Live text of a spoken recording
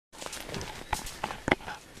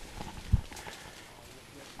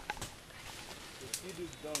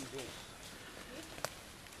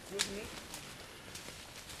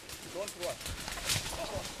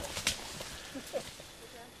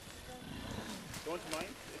Don't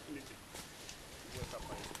mind, definitely.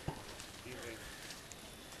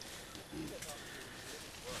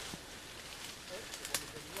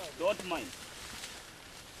 Don't mind.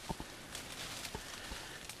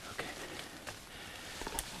 Okay.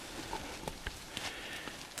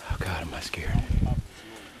 Oh God, am I scared?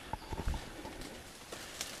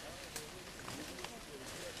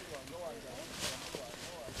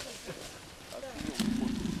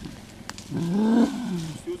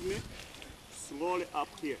 Excuse me. Slowly up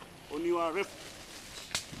here on your left.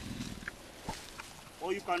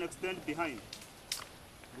 Or you can extend behind.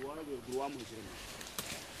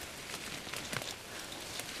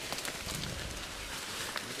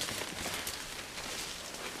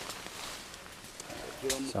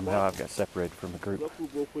 Somehow I've got separated from the group. What?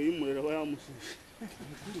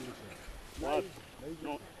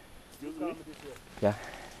 No. Excuse me. Yeah,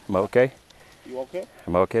 I'm okay. You okay?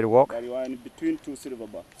 I'm okay to walk? But you are in between two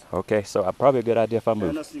silverbacks. Okay, so probably a good idea if I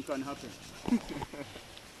move. Anything can happen.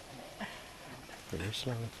 Very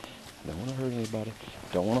slowly. Don't want to hurt anybody.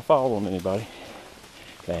 Don't want to fall on anybody.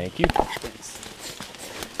 Thank you. Thanks.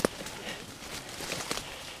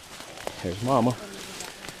 Here's Mama.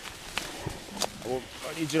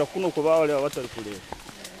 Barijira kuno ko bawale abatari kureba.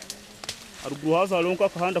 Aruguru haza alonka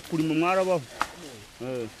kahanda kuri mu mwarabaho.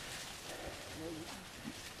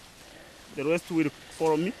 The rest will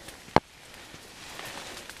follow me.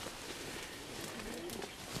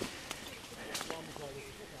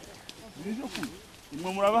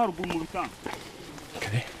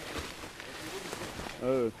 Okay.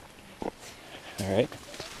 All right.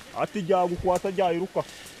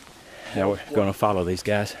 Now we're going to follow these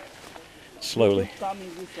guys slowly.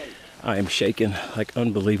 I am shaking like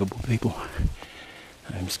unbelievable people.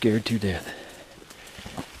 I'm scared to death.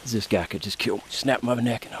 This guy could just kill me, snap my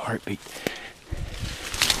neck in a heartbeat.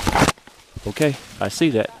 Okay, I see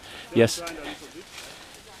that. Yes.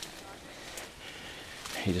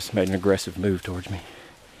 He just made an aggressive move towards me.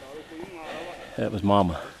 That was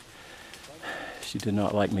Mama. She did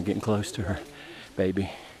not like me getting close to her baby.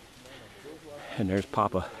 And there's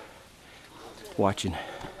Papa watching,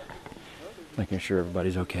 making sure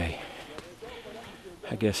everybody's okay.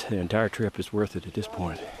 I guess the entire trip is worth it at this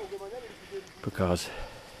point because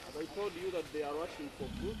I told you that they are rushing for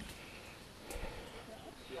food.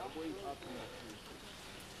 They are going up.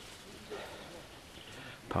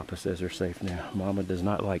 Papa says they're safe now. Mama does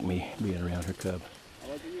not like me being around her cub.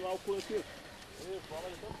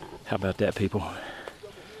 How about that, people?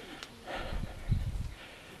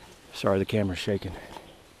 Sorry the camera's shaking.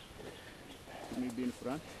 Maybe in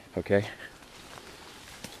front. Okay.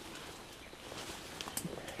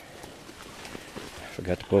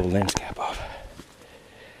 Forgot to pull the lens cap off.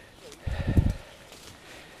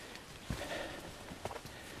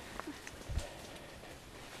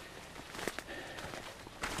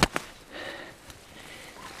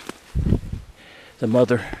 The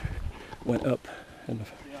mother went up in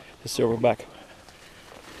the silverback.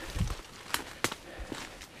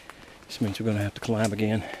 This means we're going to have to climb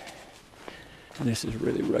again. And this is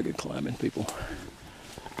really rugged climbing, people.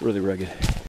 Really rugged.